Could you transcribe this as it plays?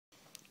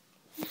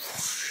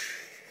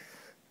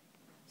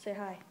Say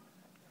hi.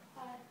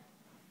 Hi.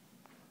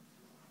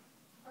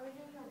 Are we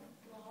doing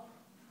a vlog?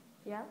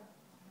 Yeah?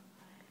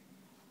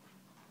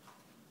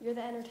 You're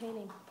the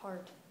entertaining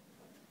part.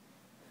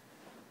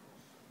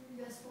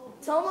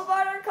 Tell them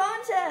about our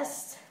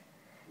contest.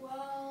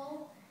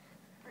 Well,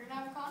 we're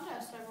gonna have a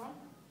contest, everyone.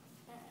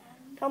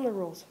 And Tell them the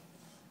rules.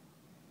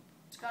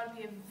 it's gotta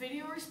be a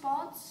video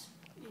response.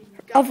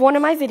 Of one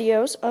of my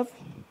videos,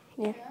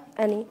 Yeah.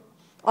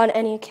 on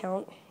any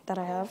account that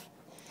I have.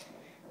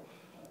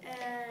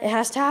 And It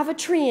has to have a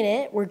tree in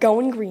it. We're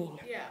going green.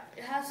 yeah,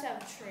 it has to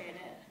have a tree in it.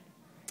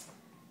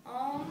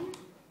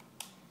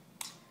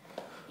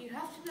 You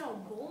have to know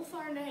both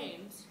our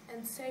names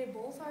and say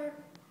both our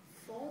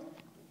full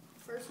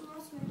first and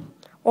last name.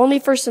 Only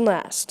first and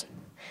last.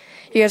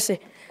 You gotta say,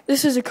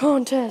 this is a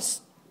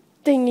contest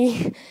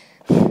thingy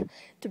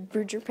to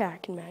Bridger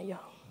Pack and Matt Young.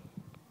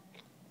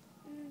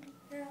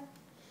 Yeah.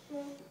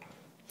 Well,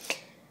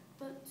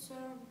 but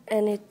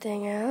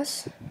Anything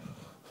else?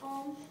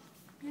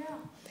 yeah.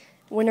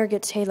 Winner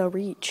gets Halo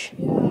Reach.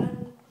 Yeah,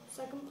 and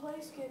second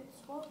place gets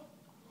what?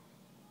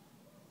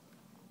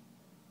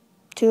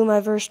 2 of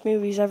my first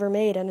movies ever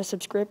made and a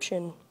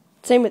subscription.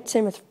 Same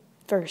with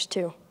first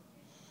too.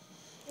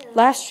 Yeah.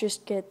 Last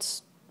just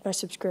gets my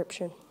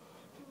subscription.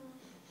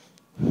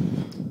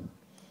 And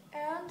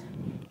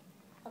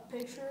a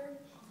picture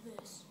of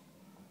this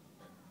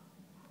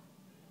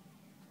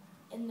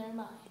in their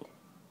mind.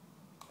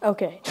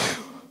 Okay.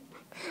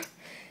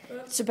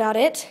 That's about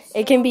it.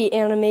 It can be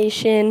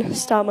animation,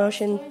 stop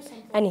motion,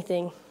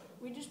 anything.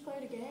 We just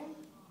played a game.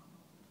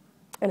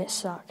 And it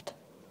sucked.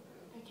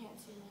 I can't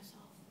see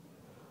myself.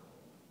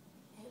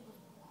 It was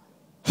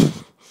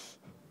boring.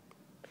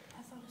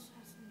 I thought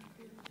Assassin's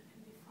Creed was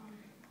gonna be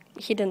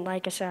fun. He didn't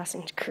like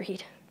Assassin's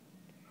Creed.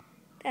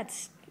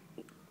 That's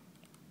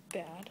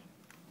bad.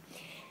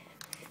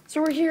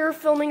 So we're here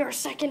filming our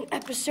second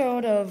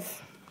episode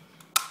of,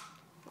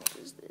 what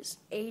is this,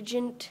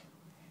 Agent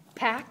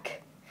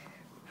Pack.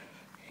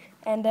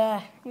 And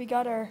we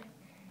got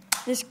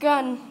this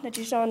gun that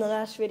you saw in the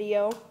last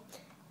video.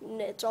 And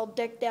it's all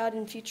decked out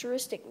and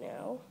futuristic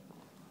now.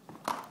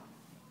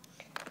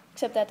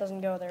 Except that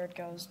doesn't go there, it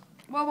goes.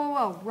 Whoa, whoa,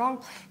 whoa, wrong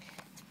place.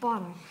 It's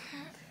bottom.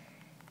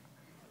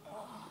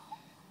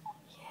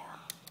 Yeah.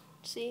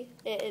 See?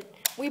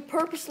 We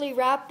purposely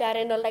wrapped that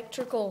in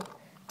electrical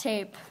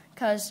tape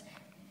because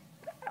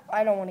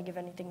I don't want to give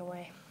anything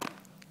away.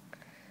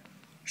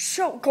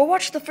 So, go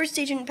watch the first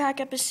Agent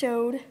Pack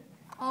episode.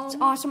 It's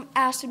awesome.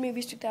 Acid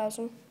Movies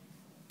 2000.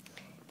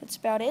 That's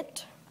about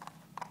it.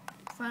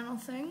 Final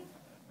thing.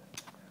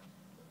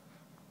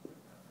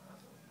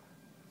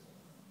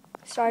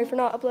 Sorry for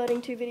not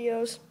uploading 2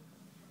 videos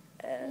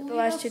the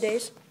last 2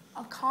 days.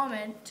 A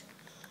comment.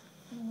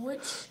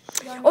 Which?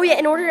 Oh yeah,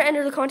 in order to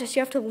enter the contest,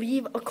 you have to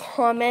leave a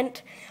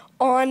comment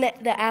on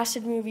the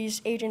Acid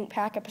Movies Agent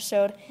Pack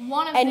episode.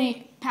 One of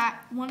the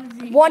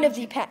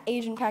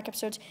Agent Pack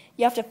episodes.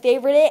 You have to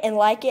favorite it and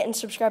like it and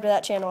subscribe to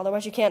that channel.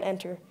 Otherwise, you can't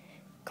enter.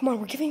 Come on,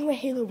 we're giving away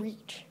Halo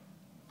Reach.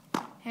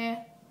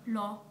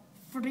 Halo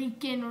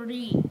freaking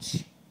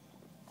Reach.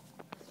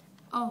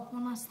 Oh,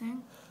 one last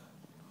thing.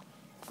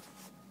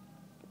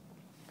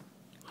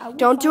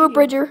 Don't do a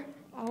Bridger.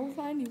 I will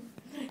find you.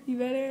 You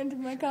better enter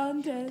my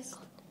contest,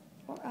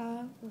 or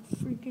I will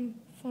freaking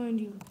find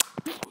you.